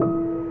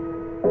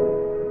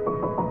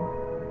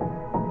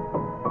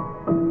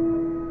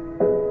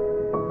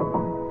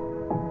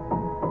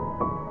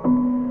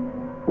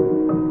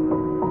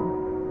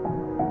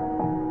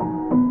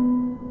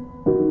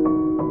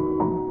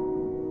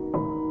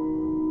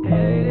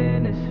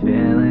Hating this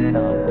feeling, I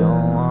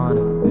don't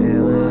wanna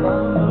feel it.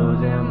 I'm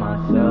losing my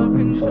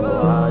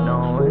self-control, I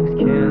know it's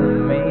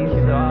killing me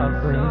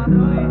softly.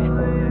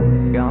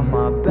 Got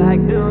my back,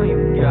 do you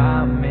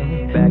got me?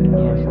 Back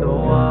against the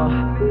wall,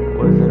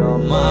 was it all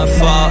my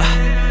fault?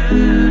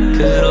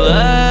 Cause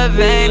love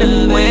ain't a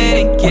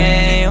winning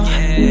game.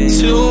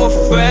 Too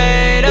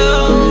afraid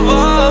of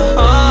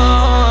all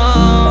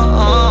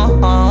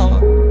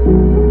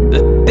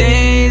the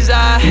things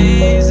I've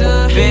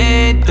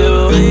been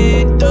through.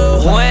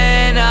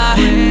 When I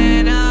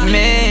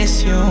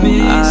miss you,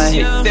 I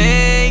hate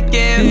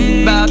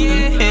thinking about the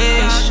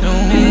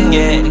issue.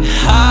 Getting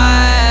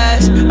high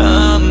as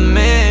a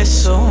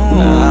missile.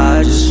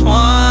 I just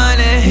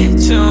wanted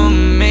to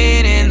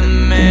meet in the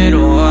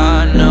middle.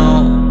 I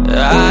know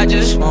I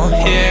just won't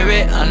hear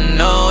it, I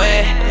know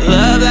it.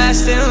 Love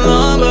lasting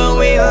long, but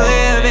we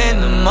live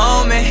in the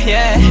moment,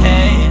 yeah.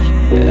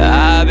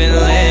 I've been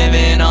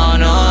living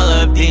on all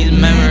of these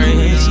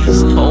memories.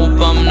 Hope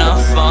I'm not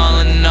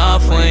falling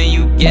off when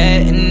you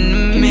getting